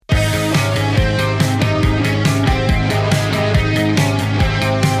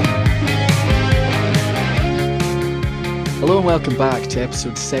and welcome back to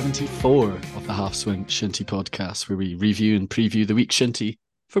episode 74 of the Half Swing Shinty podcast, where we review and preview the week's shinty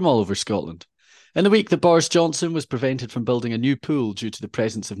from all over Scotland. In the week that Boris Johnson was prevented from building a new pool due to the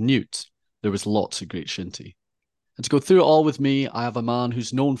presence of newts, there was lots of great shinty. And to go through it all with me, I have a man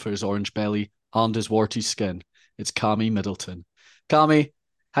who's known for his orange belly and his warty skin. It's Cammy Middleton. Cammy,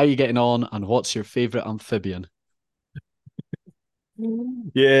 how are you getting on, and what's your favourite amphibian?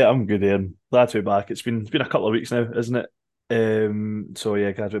 Yeah, I'm good, Ian. Glad to be back. It's been a couple of weeks now, isn't it? So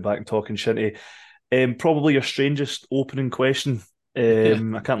yeah, glad to be back and talking shinty. Probably your strangest opening question.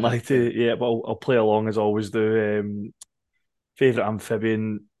 I can't lie to you, yeah, but I'll play along as I always do. Favorite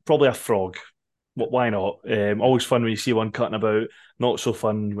amphibian, probably a frog. Why not? Always fun when you see one cutting about. Not so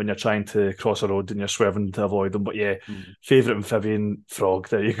fun when you're trying to cross a road and you're swerving to avoid them. But yeah, favorite amphibian, frog.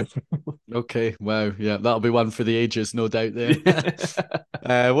 There you go. Okay, wow, yeah, that'll be one for the ages, no doubt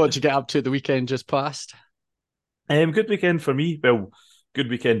there. What did you get up to at the weekend just past? Good weekend for me. Well, good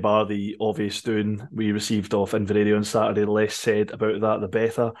weekend bar the obvious doing we received off Inveraray on Saturday. The less said about that, the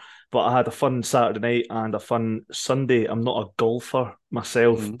better. But I had a fun Saturday night and a fun Sunday. I'm not a golfer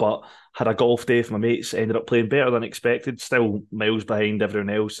myself, but had a golf day with my mates. Ended up playing better than expected. Still miles behind everyone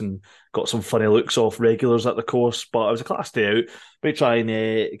else, and got some funny looks off regulars at the course. But it was a class day out. We try and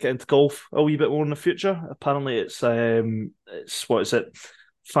get into golf a wee bit more in the future. Apparently, it's what is it?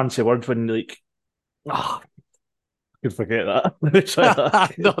 Fancy word when like. Ah, could forget that. Try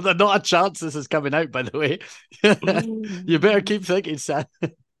that. No, not a chance this is coming out, by the way. You better keep thinking, Sam.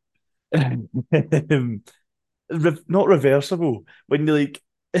 Not reversible. When you like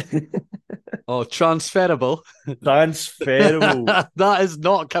Oh, transferable. transferable. That is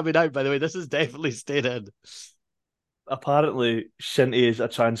not coming out, by the way. This is definitely staying in. Apparently, shinty is a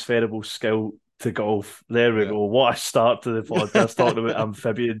transferable skill to golf. There we go. What a start to the podcast talking about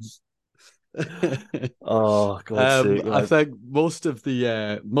amphibians. Oh, God's sake, I man. think most of the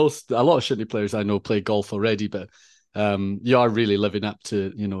a lot of shinty players I know play golf already, but you are really living up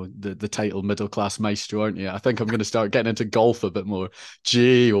to, you know, the title middle class maestro, aren't you? I think I'm going to start getting into golf a bit more.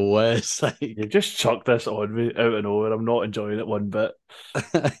 Gee whiz, like You just chucked this on me out of nowhere. I'm not enjoying it one bit.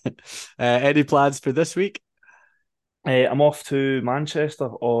 Any plans for this week? I'm off to Manchester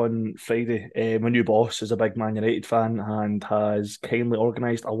on Friday. My new boss is a big Man United fan and has kindly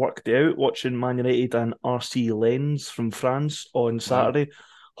organised a work day out watching Man United and RC Lens from France on Wow, Saturday.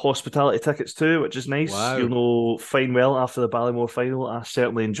 Hospitality tickets too, which is nice. You'll wow. know fine well after the Ballymore final. I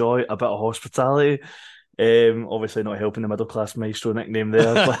certainly enjoy a bit of hospitality. Obviously not helping the middle class maestro nickname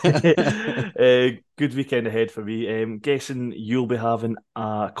there, but good weekend ahead for me. Guessing you'll be having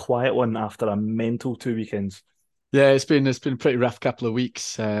a quiet one after a mental 2 weekends. Yeah, it's been a pretty rough couple of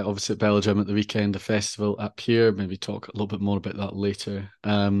weeks. Obviously at Belgium at the weekend, a festival up here. Maybe talk a little bit more about that later.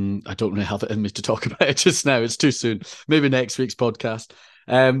 I don't really have it in me to talk about it just now. It's too soon. Maybe next week's podcast.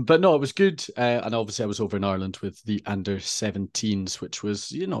 But no, it was good. And obviously I was over in Ireland with the under 17s, which was,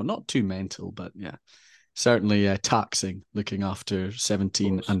 you know, not too mental, but yeah, certainly taxing looking after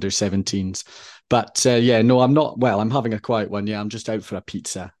 17 under 17s. But yeah, no, I'm not. Well, I'm having a quiet one. Yeah, I'm just out for a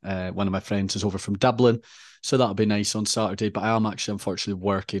pizza. One of my friends is over from Dublin. So that'll be nice on Saturday. But I am actually, unfortunately,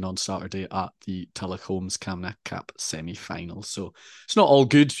 working on Saturday at the Telecoms Camanachd Cup semi-final. So it's not all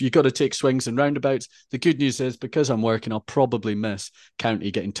good. You've got to take swings and roundabouts. The good news is, because I'm working, I'll probably miss County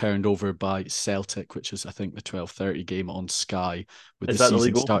getting turned over by Celtic, which is, I think, the 12:30 game on Sky, with Is the that the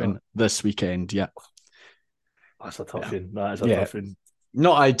season league starting opener? this weekend. Yeah. That's a tough Yeah. one. That is a Yeah. tough one.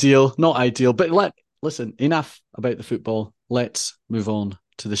 Not ideal. Not ideal. But listen, enough about the football. Let's move on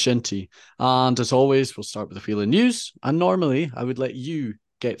to the shinty. And as always, we'll start with the feeling news. And normally I would let you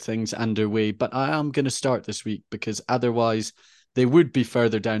get things underway, but I am going to start this week because otherwise they would be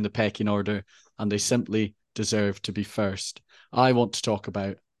further down the pecking order and they simply deserve to be first. I want to talk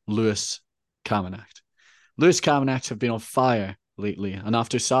about Lewis Camanachd. Lewis Camanachd have been on fire lately, and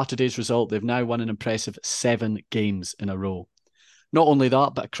after Saturday's result, they've now won an impressive 7 games in a row. Not only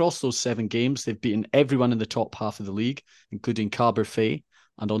that, but across those 7 games, they've beaten everyone in the top half of the league, including Caberfay.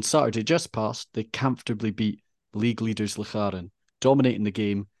 And on Saturday just past, they comfortably beat league leaders Lacharen, dominating the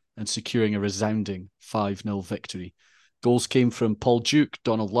game and securing a resounding 5-0 victory. Goals came from Paul Duke,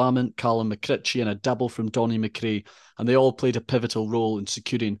 Donald Lamont, Callum McCritchie, and a double from Donny McRae, and they all played a pivotal role in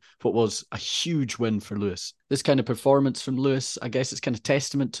securing what was a huge win for Lewis. This kind of performance from Lewis, I guess it's kind of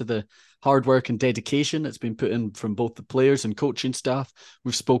testament to the hard work and dedication that's been put in from both the players and coaching staff.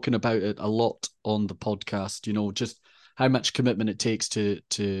 We've spoken about it a lot on the podcast, you know, just how much commitment it takes to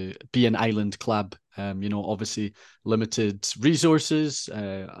be an island club Obviously limited resources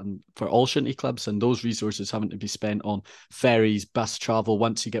and for all shinty clubs, and those resources having to be spent on ferries, bus travel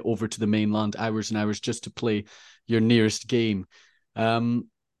once you get over to the mainland, hours and hours just to play your nearest game.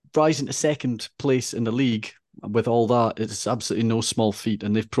 Rising to second place in the league with all that, it's absolutely no small feat,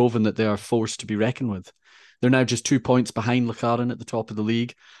 and they've proven that they are forced to be reckoned with. They're now just 2 points behind Lachlan at the top of the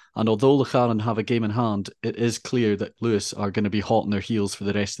league, and although Lachlan have a game in hand, it is clear that Lewis are going to be hot on their heels for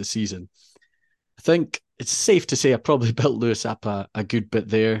the rest of the season. I think it's safe to say I probably built Lewis up a good bit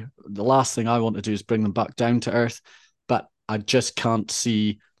there. The last thing I want to do is bring them back down to earth, but I just can't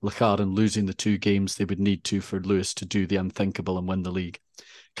see Lachlan losing the 2 games they would need to for Lewis to do the unthinkable and win the league.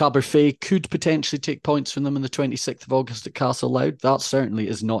 Caberfay could potentially take points from them on the 26th of August at Castle Loud. That certainly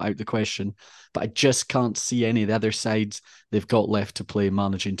is not out the question, but I just can't see any of the other sides they've got left to play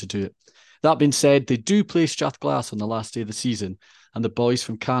managing to do it. That being said, they do play Strathglass on the last day of the season, and the boys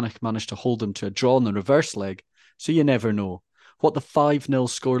from Camanachd managed to hold them to a draw in the reverse leg, so you never know. What the 5-0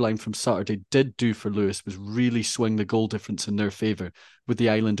 scoreline from Saturday did do for Lewis was really swing the goal difference in their favour, with the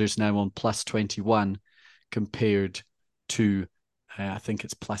Islanders now on plus 21 compared to I think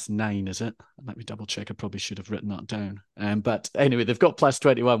it's plus 9, is it? Let me double check. I probably should have written that down. But anyway, they've got plus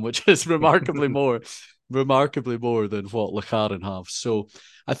 21, which is remarkably more than what Lachlan have. So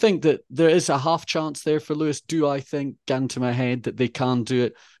I think that there is a half chance there for Lewis. Do I think, gun to my head, that they can do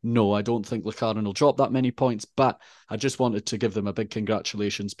it? No, I don't think Lachlan will drop that many points, but I just wanted to give them a big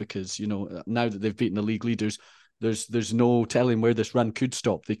congratulations because, now that they've beaten the league leaders, there's no telling where this run could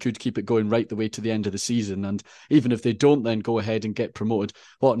stop. They could keep it going right the way to the end of the season. And even if they don't then go ahead and get promoted,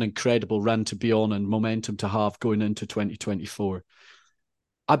 what an incredible run to be on and momentum to have going into 2024.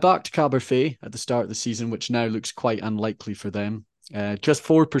 I backed Caberfay at the start of the season, which now looks quite unlikely for them. Just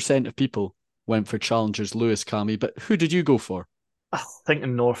 4% of people went for challengers Lewis, Cammy, but who did you go for? I think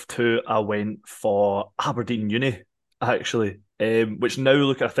in North 2, I went for Aberdeen Uni, actually. Which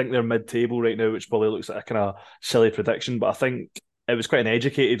now I think they're mid-table right now, which probably looks like a kind of silly prediction, but I think it was quite an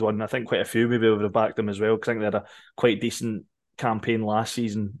educated one. I think quite a few maybe would have backed them as well, because I think they had a quite decent campaign last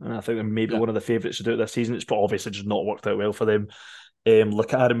season, and I think they're maybe one of the favourites to do it this season. It's obviously just not worked out well for them.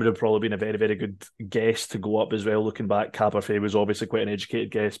 Lachlan would have probably been a very, very good guess to go up as well. Looking back, Caberfay was obviously quite an educated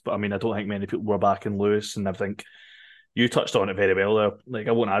guess, but I mean, I don't think many people were backing Lewis, and I think you touched on it very well there. Like,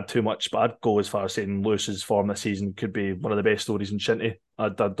 I won't add too much, but I'd go as far as saying Lewis's form this season could be one of the best stories in Shinty.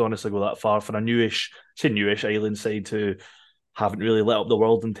 I'd honestly go that far for a newish Island side who haven't really lit up the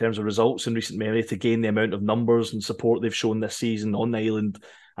world in terms of results in recent memory, to gain the amount of numbers and support they've shown this season on the island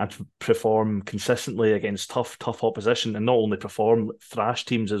and to perform consistently against tough opposition, and not only perform, thrash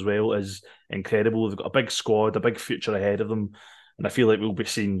teams as well, is incredible. They've got a big squad, a big future ahead of them, and I feel like we'll be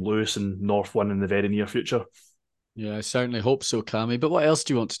seeing Lewis and North 1 in the very near future. Yeah, I certainly hope so, Cammy. But what else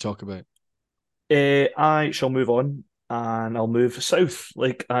do you want to talk about? I shall move on, and I'll move south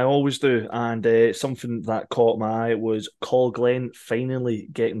like I always do. And something that caught my eye was Col Glen finally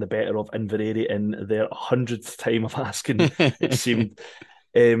getting the better of Inveraray in their 100th time of asking, it seemed.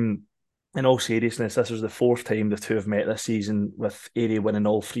 In all seriousness, this was the 4th time the two have met this season, with Aray winning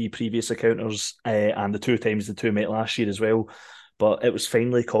all 3 previous encounters, and the 2 times the two met last year as well. But it was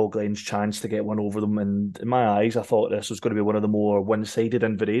finally Col Glen's chance to get one over them. And in my eyes, I thought this was going to be one of the more one-sided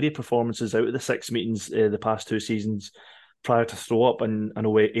Inveraray performances out of the 6 meetings the past 2 seasons prior to throw up. And I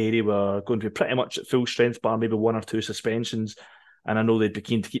know Aray were going to be pretty much at full strength, bar maybe 1 or 2 suspensions. And I know they'd be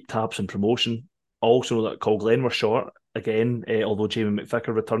keen to keep tabs on promotion. Also know that Col Glen were short again, although Jamie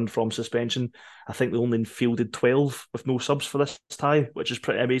McVicker returned from suspension. I think they only fielded 12 with no subs for this tie, which is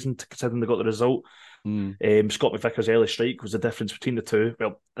pretty amazing considering they got the result. Scott McVicker's early strike was the difference between the two.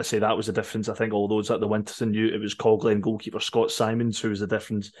 Well, I say that was the difference. I think all those at the Winterson knew it was Col Glen goalkeeper Scott Simons who was the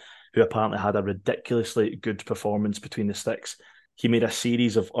difference, who apparently had a ridiculously good performance between the sticks. He made a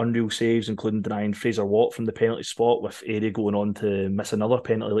series of unreal saves, including denying Fraser Watt from the penalty spot, with Aray going on to miss another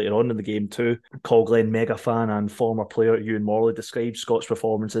penalty later on in the game too. Col Glen mega fan and former player Ewan Morley described Scott's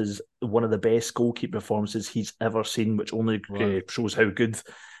performance as one of the best goalkeeper performances he's ever seen, which only shows how good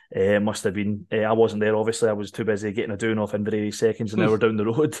it must have been. I wasn't there, obviously. I was too busy getting a doing off Inveraray seconds an hour down the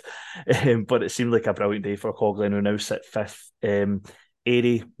road. But it seemed like a brilliant day for Col Glen, who now sit 5th.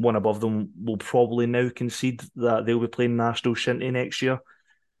 Aray, one above them, will probably now concede that they'll be playing National Shinty next year.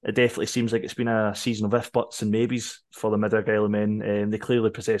 It definitely seems like it's been a season of if, buts and maybes for the Mid-Argyll men. They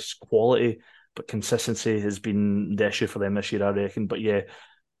clearly possess quality, but consistency has been the issue for them this year, I reckon. But yeah,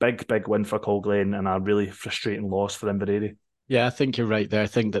 big win for Col Glen and a really frustrating loss for Inveraray. Yeah, I think you're right there. I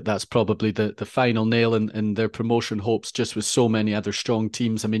think that's probably the final nail in their promotion hopes, just with so many other strong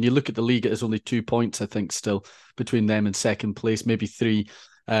teams. I mean, you look at the league, it is only 2 points, I think, still between them and second place, maybe 3.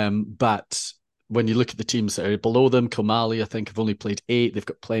 But when you look at the teams that are below them, Kilmally, I think, have only played 8. They've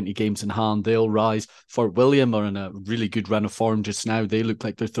got plenty of games in hand. They'll rise. Fort William are in a really good run of form just now. They look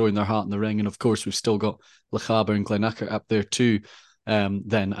like they're throwing their hat in the ring. And of course, we've still got Lochaber and Glenacher up there too.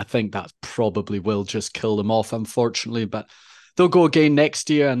 Then I think that probably will just kill them off, unfortunately. But they'll go again next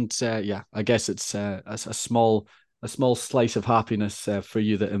year. And I guess it's a small slice of happiness for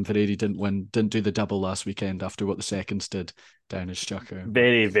you that Inverary didn't do the double last weekend after what the seconds did down in Strucker.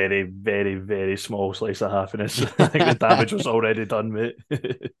 Very, very, very, very small slice of happiness. I think the damage was already done, mate.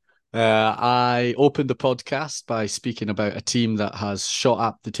 I opened the podcast by speaking about a team that has shot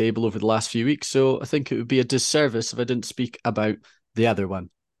up the table over the last few weeks, so I think it would be a disservice if I didn't speak about the other one,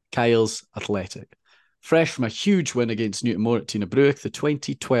 Kyle's Athletic. Fresh from a huge win against Newtonmore at Tina Bruich, the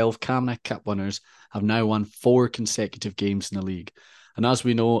 2012 Camanachd Cup winners have now won 4 consecutive games in the league. And as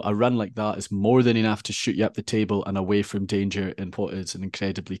we know, a run like that is more than enough to shoot you up the table and away from danger in what is an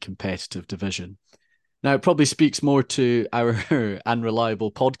incredibly competitive division. Now, it probably speaks more to our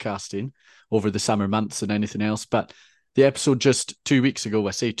unreliable podcasting over the summer months than anything else, but the episode just 2 weeks ago,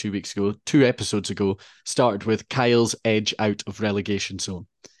 2 episodes ago, started with Kyle's edge out of relegation zone.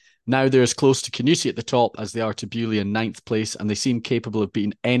 Now they're as close to Canusie at the top as they are to Bewley in 9th place, and they seem capable of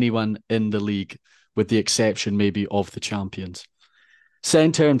beating anyone in the league, with the exception maybe of the champions.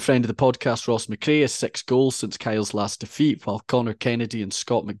 Centre and friend of the podcast, Ross McRae, has 6 goals since Kyle's last defeat, while Connor Kennedy and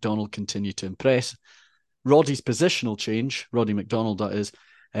Scott McDonald continue to impress. Roddy's positional change, Roddy McDonald that is,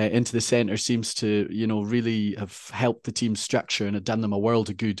 into the centre seems to, really have helped the team's structure and had done them a world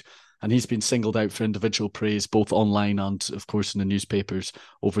of good. And he's been singled out for individual praise, both online and, of course, in the newspapers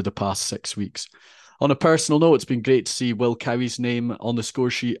over the past 6 weeks. On a personal note, it's been great to see Will Cowie's name on the score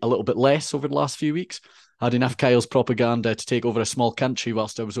sheet a little bit less over the last few weeks. I had enough Kyle's propaganda to take over a small country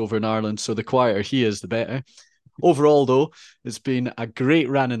whilst I was over in Ireland, so the quieter he is, the better. Overall, though, it's been a great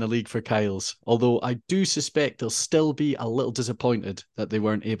run in the league for Kyle's, although I do suspect they'll still be a little disappointed that they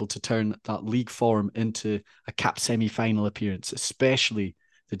weren't able to turn that league form into a cup semi-final appearance, especially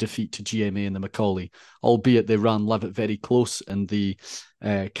the defeat to GMA in the Macaulay, albeit they ran Levitt very close in the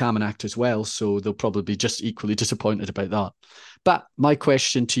Camanachd as well, so they'll probably be just equally disappointed about that. But my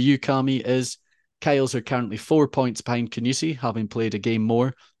question to you, Cami, is Kyle's are currently 4 points behind Canusie, having played a game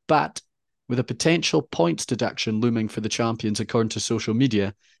more, but with a potential points deduction looming for the champions according to social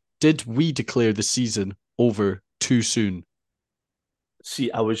media, did we declare the season over too soon?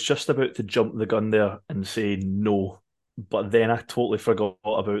 See, I was just about to jump the gun there and say no, but then I totally forgot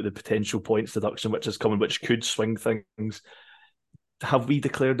about the potential points deduction which is coming, which could swing things. Have we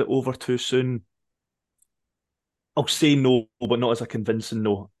declared it over too soon? I'll say no, but not as a convincing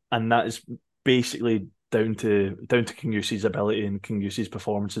no, and that is basically down to Kingusie's ability and Kingusie's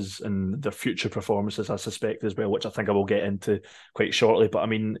performances and their future performances, I suspect, as well, which I think I will get into quite shortly. But I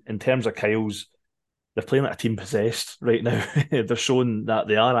mean, in terms of Kyle's, they're playing like a team possessed right now. They're showing that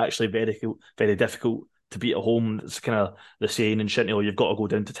they are actually very, very difficult to beat at home. It's kind of the saying in Shinty, you've got to go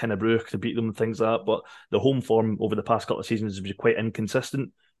down to Tinnabrook to beat them and things like that. But the home form over the past couple of seasons has been quite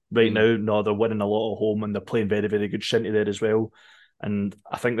inconsistent. Right now, no, they're winning a lot at home and they're playing very, very good Shinty there as well. And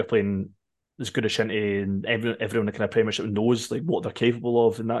I think they're playing as good as Shinty, and everyone in the kind of Premiership knows like what they're capable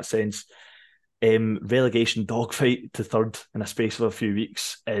of in that sense. Relegation dogfight to third in a space of a few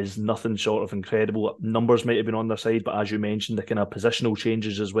weeks is nothing short of incredible. Numbers might have been on their side, but as you mentioned, the kind of positional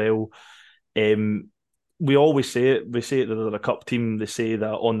changes as well. We always say it. We say it that they're a cup team. They say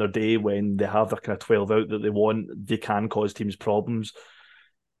that on their day when they have their kind of 12 out that they want, they can cause teams problems.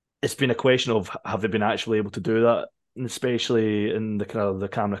 It's been a question of have they been actually able to do that, and especially in the kind of the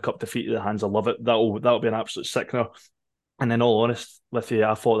Camanachd Cup defeat at the hands of Lovett. That'll be an absolute sickener. And in all honesty with you,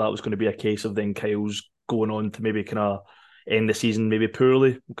 I thought that was going to be a case of then Kyle's going on to maybe kind of end the season maybe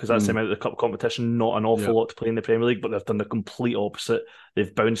poorly, because that's the amount of the cup competition, not an awful lot to play in the Premier League, but they've done the complete opposite.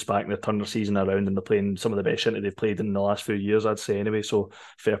 They've bounced back and they've turned their season around and they're playing some of the best Shinty they've played in the last few years, I'd say anyway, so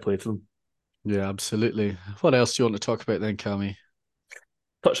fair play to them. Yeah, absolutely. What else do you want to talk about then, Cammy?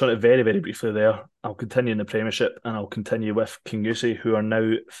 Touch on it very, very briefly there. I'll continue in the Premiership and I'll continue with Kingussie, who are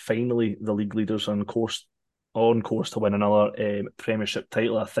now finally the league leaders on course to win another Premiership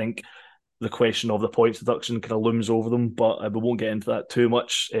title. I think the question of the points deduction kind of looms over them, but we won't get into that too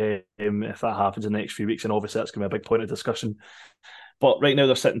much if that happens in the next few weeks, and obviously that's going to be a big point of discussion. But right now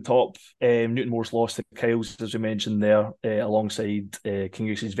they're sitting top. Newtonmore's lost to Kyle's, as we mentioned there, alongside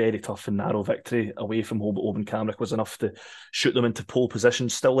Kingussie's very tough and narrow victory away from home at Oban Camanachd was enough to shoot them into pole position,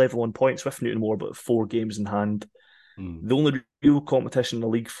 still level on points with Newtonmore, but 4 games in hand. The only real competition in the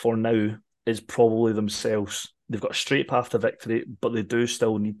league for now is probably themselves. They've got a straight path to victory, but they do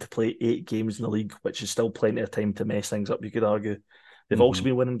still need to play 8 games in the league, which is still plenty of time to mess things up, you could argue. They've also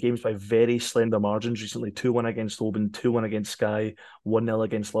been winning games by very slender margins recently. 2-1 against Oban, 2-1 against Skye, 1-0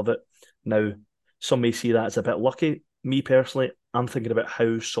 against Lovat. Now, some may see that as a bit lucky. Me personally, I'm thinking about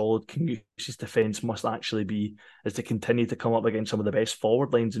how solid Kingusi's defence must actually be as they continue to come up against some of the best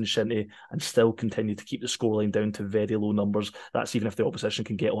forward lines in Shinty and still continue to keep the scoreline down to very low numbers. That's even if the opposition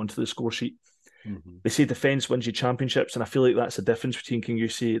can get onto the score sheet. They say defence wins you championships, and I feel like that's the difference between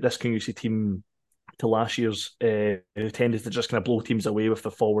this Kingusi team to last year's, who tended to just kind of blow teams away with the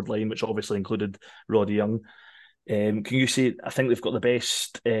forward line, which obviously included Roddy Young. Kingusi, I think they've got the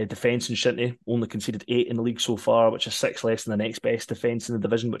best defence in Shinty, only conceded 8 in the league so far, which is 6 less than the next best defence in the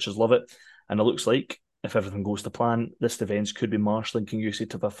division, which is Lovat. And it looks like, if everything goes to plan, this defence could be marshalling Kingusi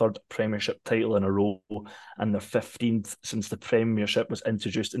to their 3rd Premiership title in a row and their 15th since the Premiership was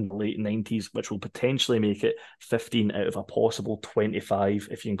introduced in the late 90s, which will potentially make it 15 out of a possible 25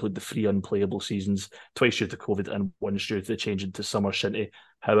 if you include the 3 unplayable seasons, twice due to COVID and once due to the change into summer Shinty.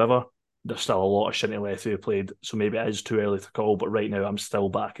 However, there's still a lot of Shinty left to be played, so maybe it is too early to call, but right now I'm still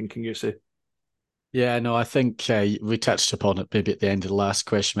backing Kingusi. Yeah, no, I think we touched upon it maybe at the end of the last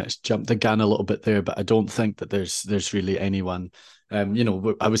question. It's jumped the gun a little bit there, but I don't think that there's really anyone. I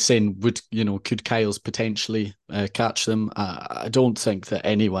was saying, could Kyles potentially catch them? I don't think that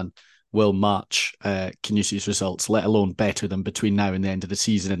anyone will match Canusi's results, let alone better them between now and the end of the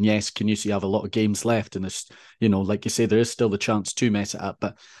season. And yes, Canusi have a lot of games left, and there's, like you say, there is still the chance to mess it up,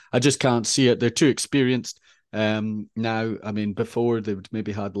 but I just can't see it. They're too experienced. Now, I mean, before they would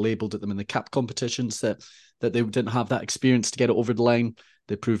maybe had labelled at them in the cup competitions that they didn't have that experience to get it over the line.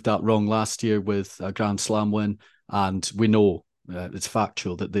 They proved that wrong last year with a Grand Slam win, and we know it's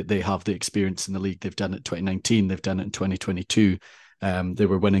factual that they have the experience in the league. They've done it in 2019, they've done it in 2022. They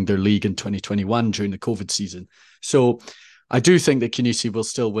were winning their league in 2021 during the COVID season. So I do think that Canusi will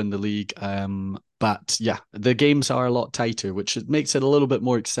still win the league. But yeah, the games are a lot tighter, which makes it a little bit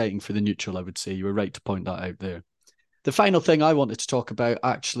more exciting for the neutral, I would say. You were right to point that out there. The final thing I wanted to talk about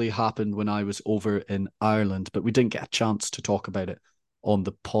actually happened when I was over in Ireland, but we didn't get a chance to talk about it on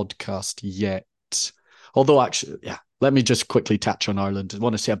the podcast yet. Although actually, yeah, let me just quickly touch on Ireland. I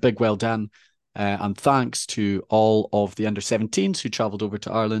want to say a big well done and thanks to all of the under-17s who travelled over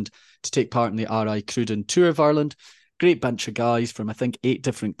to Ireland to take part in the Aray Cruden Tour of Ireland. Great bunch of guys from, I think, 8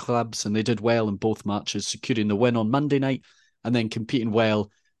 different clubs, and they did well in both matches, securing the win on Monday night and then competing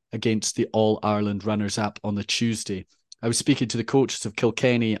well against the All-Ireland runners-up on the Tuesday. I was speaking to the coaches of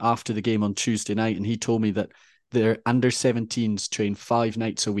Kilkenny after the game on Tuesday night, and he told me that their under-17s train 5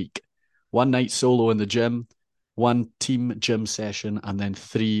 nights a week. 1 night solo in the gym, 1 team gym session, and then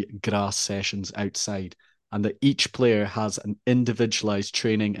 3 grass sessions outside, and that each player has an individualised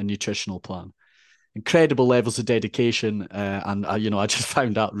training and nutritional plan. Incredible levels of dedication, and I just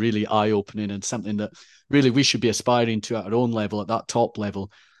found that really eye-opening and something that really we should be aspiring to at our own level, at that top level.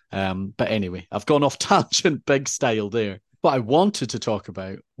 But anyway, I've gone off tangent big style there. What I wanted to talk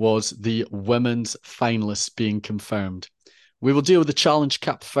about was the women's finalists being confirmed. We will deal with the Challenge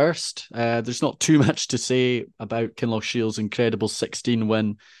Cup first. There's not too much to say about Kinlochshiel's incredible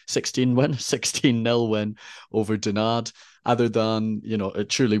 16-0 win over Camanachd, other than, it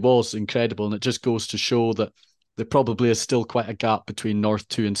truly was incredible. And it just goes to show that there probably is still quite a gap between North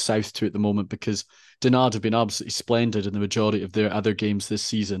 2 and South 2 at the moment, because Camanachd have been absolutely splendid in the majority of their other games this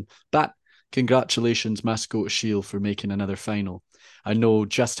season. But congratulations, Mascot Shield, for making another final. I know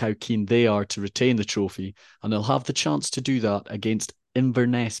just how keen they are to retain the trophy, and they'll have the chance to do that against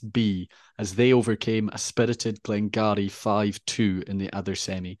Inverness B as they overcame a spirited Glengarry 5-2 in the other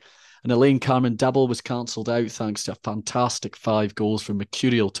semi. An Elaine Carmen double was cancelled out thanks to a fantastic 5 goals from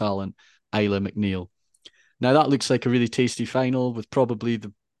mercurial talent Isla McNeil. Now that looks like a really tasty final with probably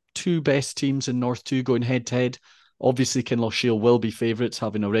the 2 best teams in North 2 going head-to-head. Obviously, Kinlochshiel will be favourites,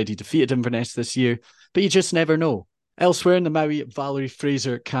 having already defeated Inverness this year, but you just never know. Elsewhere in the Maui Valerie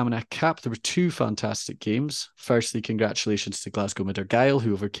Fraser Camanachd Cup, there were 2 fantastic games. Firstly, congratulations to Glasgow Mid Argyll,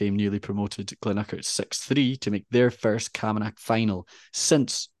 who overcame newly promoted Glenuckert 6-3 to make their first Camanachd final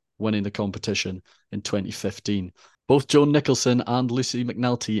since winning the competition in 2015. Both Joan Nicholson and Lucy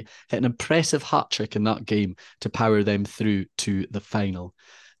McNulty hit an impressive hat-trick in that game to power them through to the final.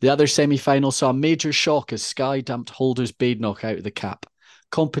 The other semi-final saw a major shock as Skye dumped holders Badenoch out of the cup.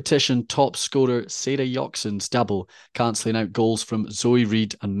 Competition top scorer Sarah Yoxon's double, cancelling out goals from Zoe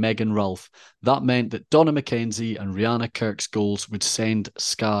Reid and Megan Rolfe. That meant that Donna McKenzie and Rihanna Kirk's goals would send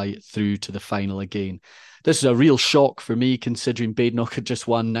Skye through to the final again. This is a real shock for me, considering Badenoch had just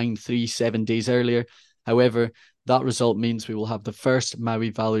won 9-3 7 days earlier. However, that result means we will have the first Maui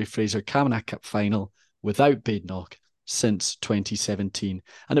Valerie Fraser Camanachd Cup final without Badenoch since 2017.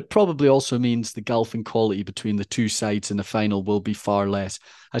 And it probably also means the gulf in quality between the two sides in the final will be far less.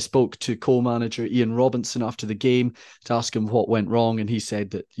 I spoke to co-manager Ian Robinson after the game to ask him what went wrong, and he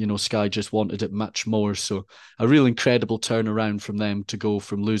said that, Sky just wanted it much more. So a real incredible turnaround from them to go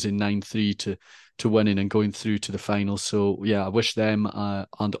from losing 9-3 to winning and going through to the final. So yeah, I wish them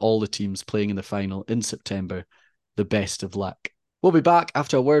and all the teams playing in the final in September the best of luck. We'll be back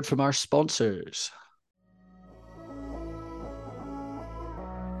after a word from our sponsors.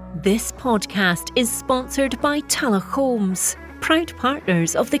 This podcast is sponsored by Tallaght Homes, proud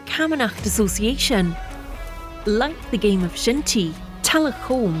partners of the Camanachd Association. Like the game of shinty, Tallaght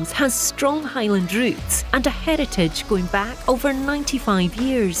Homes has strong Highland roots and a heritage going back over 95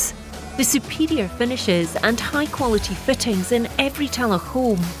 years. The superior finishes and high-quality fittings in every Tallaght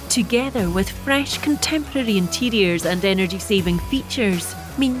home, together with fresh contemporary interiors and energy-saving features,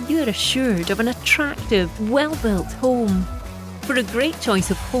 mean you're assured of an attractive, well-built home. For a great choice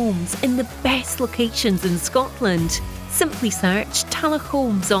of homes in the best locations in Scotland, simply search Tallaght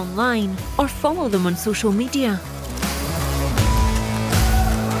Homes online or follow them on social media.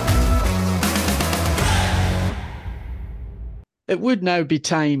 It would now be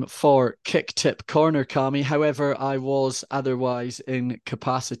time for Kick Tip Corner, Cami. However, I was otherwise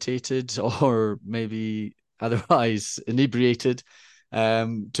incapacitated or maybe otherwise inebriated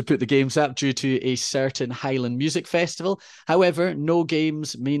to put the games up due to a certain Highland Music Festival. However, no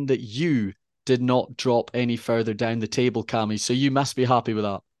games mean that you did not drop any further down the table, Cami, so you must be happy with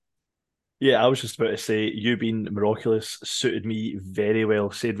that. Yeah, I was just about to say, you being miraculous suited me very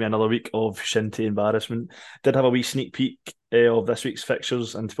well. Saved me another week of shinty embarrassment. Did have a wee sneak peek of this week's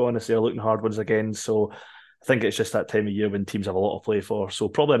fixtures, and to be honest, they're looking hard ones again. So I think it's just that time of year when teams have a lot to play for. So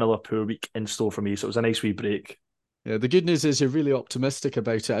probably another poor week in store for me. So it was a nice wee break. Yeah, the good news is you're really optimistic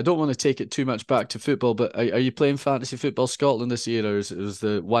about it. I don't want to take it too much back to football, but are you playing Fantasy Football Scotland this year, or was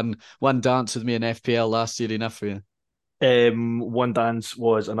the one dance with me in FPL last year enough for you? One dance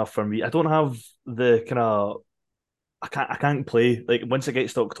was enough for me. I don't have the kind of I can't play. Like once it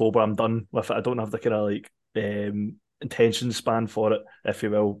gets to October, I'm done with it. I don't have the kind of attention span for it, if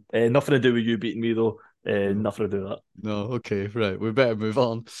you will. Nothing to do with you beating me though. Nothing to do with that. No, okay, right. We better move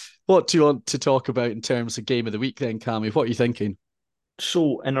on. What do you want to talk about in terms of game of the week then, Cammy? What are you thinking?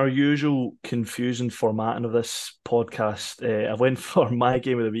 So, in our usual confusing formatting of this podcast, I went for my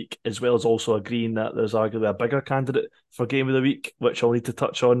game of the week, as well as also agreeing that there's arguably a bigger candidate for game of the week, which I'll need to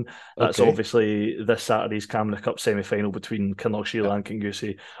touch on. That's obviously this Saturday's Camanachd Cup semi-final between Camanachd and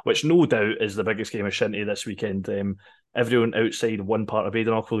Kingussie, which no doubt is the biggest game of shinty this weekend. Everyone outside one part of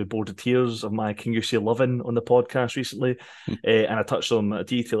Badenoch will be bored to tears of my Kingussie loving on the podcast recently, and I touched on a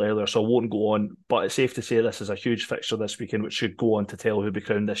detail earlier, so I won't go on, but it's safe to say this is a huge fixture this weekend, which should go on to tell who will be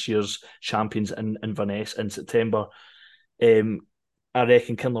crowned this year's champions in Inverness in September. I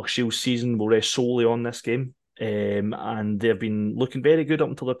reckon Kinlochshield's season will rest solely on this game, and they've been looking very good up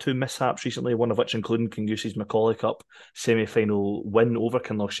until their two mishaps recently, one of which including Kingussie's Macaulay Cup semi-final win over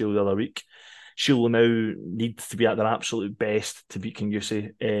Kinlochshield the other week. She'll now need to be at their absolute best to beat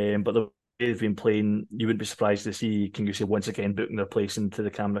Kingussie, but the way they've been playing, you wouldn't be surprised to see Kingussie once again booking their place into the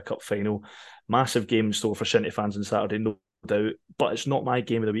Camanachd Cup final. Massive game in store for shinty fans on Saturday, no doubt, but it's not my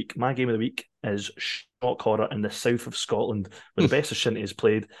game of the week. My game of the week is shock horror in the south of Scotland, where the best of shinty is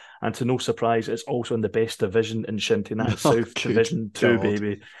played, and to no surprise, it's also in the best division in shinty, and that is South Division 2,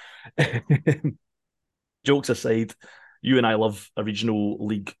 baby. Jokes aside, you and I love a regional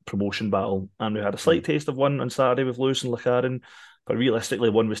league promotion battle, and we had a slight taste of one on Saturday with Lewis and Lachlan, but realistically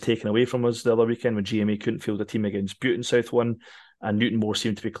one was taken away from us the other weekend when GMA couldn't field a team against Buton South won, and Newtonmore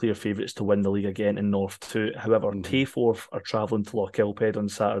seemed to be clear favourites to win the league again in North 2. However, Tayforth are travelling to Lochilphead on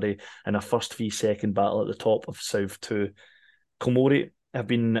Saturday in a first v second battle at the top of South 2. Kilmorey have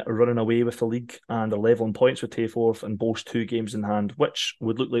been running away with the league and are level on points with Tayforth and boast 2 games in hand, which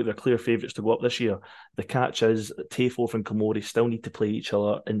would look like they're clear favourites to go up this year. The catch is that Tayforth and Kilmorey still need to play each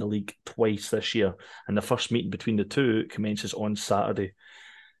other in the league twice this year, and the first meeting between the two commences on Saturday.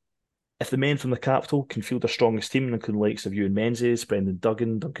 If the men from the capital can field their strongest team, including the likes of Ewan Menzies, Brendan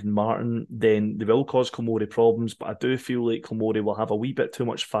Duggan, Duncan Martin, then they will cause Kilmorey problems, but I do feel like Kilmorey will have a wee bit too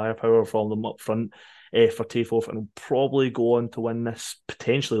much firepower from them up front for Tayforth, and will probably go on to win this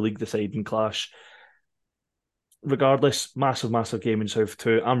potentially league-deciding clash. Regardless, massive game in South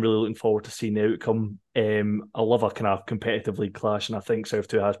 2. I'm really looking forward to seeing the outcome. I love a kind of competitive league clash, and I think South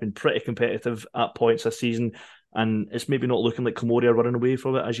 2 has been pretty competitive at points this season, and it's maybe not looking like Kilmorey are running away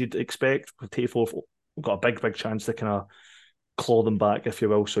from it as you'd expect. With Tayforth, we've got a big chance to kind of claw them back, if you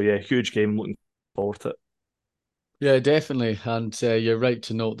will. So yeah, huge game. Looking forward to it. Yeah, definitely. And you're right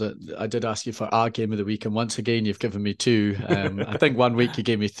to note that I did ask you for our game of the week. And once again, you've given me two. I think one week you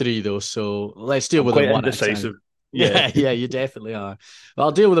gave me three, though. So let's deal I'm with them quite one at a time. indecisive. Yeah. Yeah, you definitely are. Well,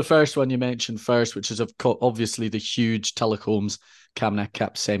 I'll deal with the first one you mentioned first, which is obviously the huge Telecoms Camanachd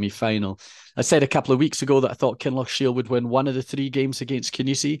Cup semi-final. I said a couple of weeks ago that I thought Kinlochshiel would win one of the three games against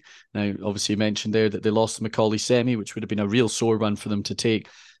Kinusy. Now, obviously, you mentioned there that they lost the Macaulay semi, which would have been a real sore one for them to take.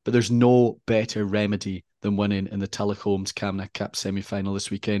 But there's no better remedy than winning in the Telecoms Camanachd Cup semi-final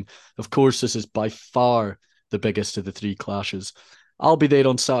this weekend. Of course, this is by far the biggest of the three clashes. I'll be there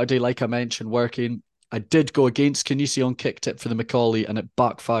on Saturday, like I mentioned, working. I did go against Canusi on kick tip for the Macaulay and it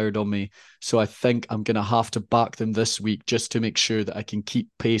backfired on me. So I think I'm going to have to back them this week just to make sure that I can keep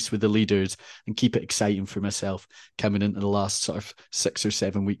pace with the leaders and keep it exciting for myself coming into the last sort of 6 or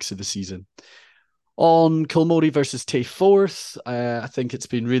 7 weeks of the season. On Kilmorey versus Tay Forth, I think it's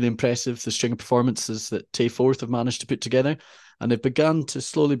been really impressive, the string of performances that Tay Forth have managed to put together. And they've begun to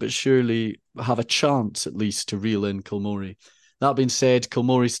slowly but surely have a chance, at least, to reel in Kilmorey. That being said,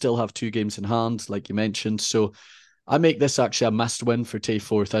 Kilmorey still have 2 games in hand, like you mentioned. So I make this actually a must win for Tay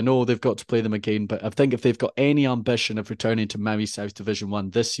Forth. I know they've got to play them again, but I think if they've got any ambition of returning to Maui South Division 1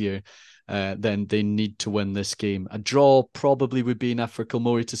 this year, then they need to win this game. A draw probably would be enough for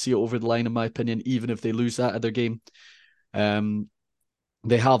Kilmorey to see it over the line, in my opinion, even if they lose that other game.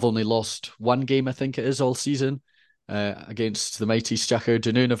 They have only lost 1 game, I think it is, all season. Against the mighty Stracher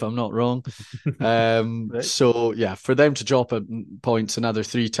Dunoon, if I'm not wrong. Right. So, yeah, for them to drop points another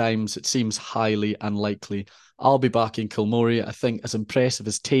 3 times, it seems highly unlikely. I'll be backing Kilmorey. I think as impressive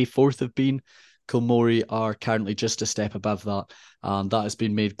as Tay Forth have been, Kilmorey are currently just a step above that. And that has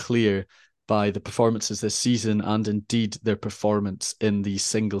been made clear by the performances this season and indeed their performance in the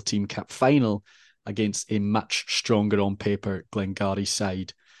single team cup final against a much stronger on paper Glengarry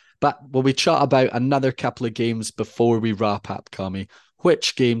side. But will we chat about another couple of games before we wrap up, Kami?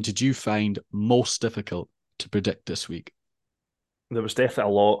 Which game did you find most difficult to predict this week? There was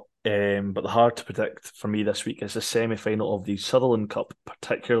definitely a lot, but the hard to predict for me this week is the semi-final of the Sutherland Cup,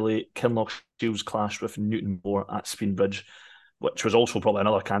 particularly Kinlochshiel's clash with Newtonmore at Speenbridge, which was also probably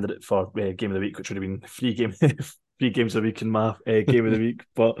another candidate for game of the week, which would have been 3 games a week in my game of the week.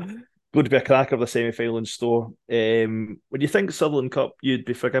 But going to be a cracker of the semi-final in store. When you think Sutherland Cup, you'd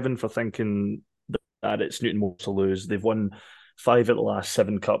be forgiven for thinking that it's Newtonmore to lose. They've won 5 of the last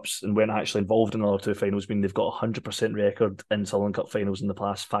 7 cups and weren't actually involved in the other 2 finals, meaning they've got a 100% record in Sutherland Cup finals in the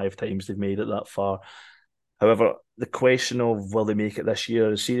past 5 times they've made it that far. However, the question of will they make it this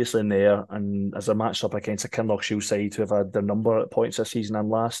year is seriously in the air, and as a matched up against a Kinlochshiel side who have had their number at points this season and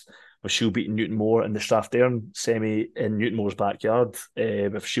last, with Shield beating Newtonmore in the Strathdairn semi in Newtonmore's backyard,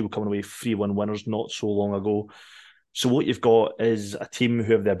 with Shield coming away 3-1 winners not so long ago. So what you've got is a team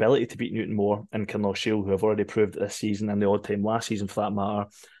who have the ability to beat Newtonmore and Kinlochshiel, who have already proved it this season and the odd time last season for that matter,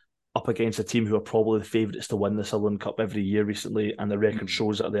 up against a team who are probably the favourites to win the Sutherland Cup every year recently, and the record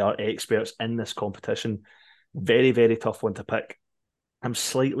shows that they are experts in this competition. Very, very tough one to pick. I'm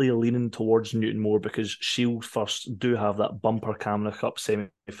slightly leaning towards Newtonmore because Shield first do have that bumper Camanachd Cup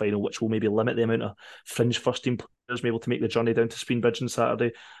semi-final, which will maybe limit the amount of fringe first-team players able to make the journey down to Speenbridge on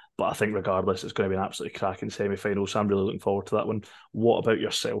Saturday. But I think regardless, it's going to be an absolutely cracking semi-final, so I'm really looking forward to that one. What about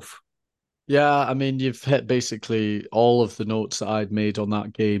yourself? Yeah, I mean, you've hit basically all of the notes that I'd made on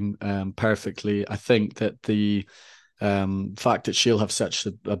that game perfectly. I think that the fact that Shield have such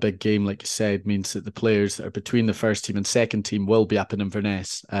a big game, like you said, means that the players that are between the first team and second team will be up in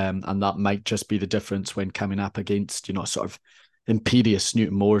Inverness, and that might just be the difference when coming up against, you know, sort of imperious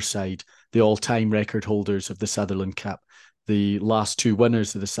Newtonmore side, the all-time record holders of the Sutherland Cup, the last 2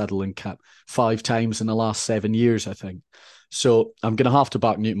 winners of the Sutherland Cup, 5 times in the last 7 years, I think. So I'm going to have to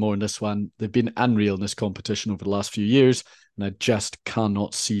back Newtonmore in this one. They've been unreal in this competition over the last few years, and I just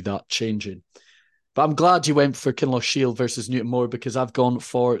cannot see that changing. But I'm glad you went for Kinlochshiel versus Newtonmore because I've gone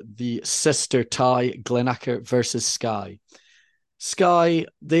for the sister tie, Glenacher versus Skye. Skye,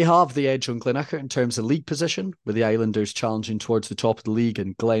 they have the edge on Glenacher in terms of league position, with the Islanders challenging towards the top of the league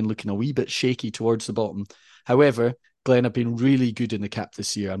and Glen looking a wee bit shaky towards the bottom. However, Glen have been really good in the Cup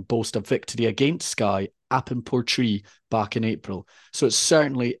this year and boast a victory against Skye up in Portree back in April. So it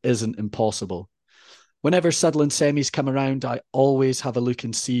certainly isn't impossible. Whenever Sutherland semis come around, I always have a look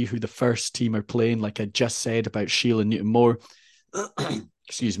and see who the first team are playing, like I just said about Shield and Newtonmore.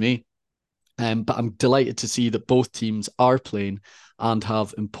 Excuse me. But I'm delighted to see that both teams are playing and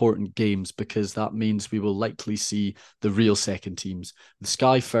have important games because that means we will likely see the real second teams. The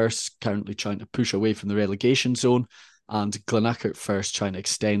Skye first currently trying to push away from the relegation zone and Glenacher first trying to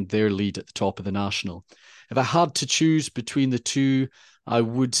extend their lead at the top of the national. If I had to choose between the two, I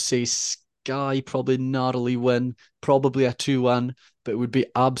would say Guy probably narrowly win, probably a 2-1, but it would be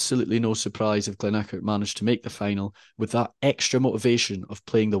absolutely no surprise if Camanachd managed to make the final with that extra motivation of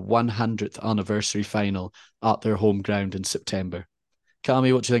playing the 100th anniversary final at their home ground in September.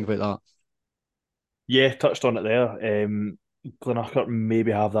 Cammy, what do you think about that? Yeah, touched on it there. Camanachd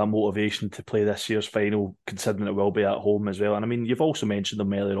maybe have that motivation to play this year's final, considering it will be at home as well. And I mean, you've also mentioned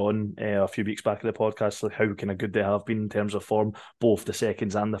them earlier on a few weeks back in the podcast, like how kind of good they have been in terms of form, both the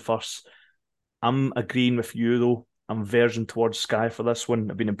seconds and the firsts. I'm agreeing with you though. I'm verging towards Sky for this one.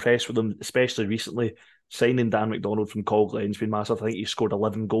 I've been impressed with them, especially recently. Signing Dan McDonald from Col Glen's been massive. I think he's scored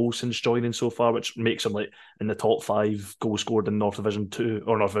 11 goals since joining so far, which makes him like in the top 5 goals scored in North Division 2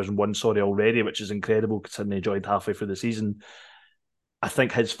 or North Division 1, sorry, already, which is incredible considering he joined halfway through the season. I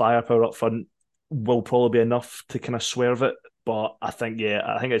think his firepower up front will probably be enough to kind of swerve it. But I think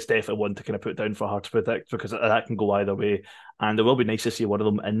it's definitely one to kind of put down for hard to predict because that can go either way. And it will be nice to see one of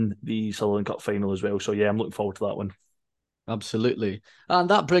them in the Sutherland Cup final as well. So yeah, I'm looking forward to that one. Absolutely. And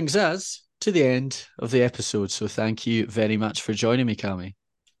that brings us to the end of the episode. So thank you very much for joining me, Cammy.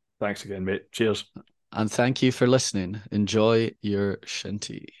 Thanks again, mate. Cheers. And thank you for listening. Enjoy your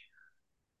shinty.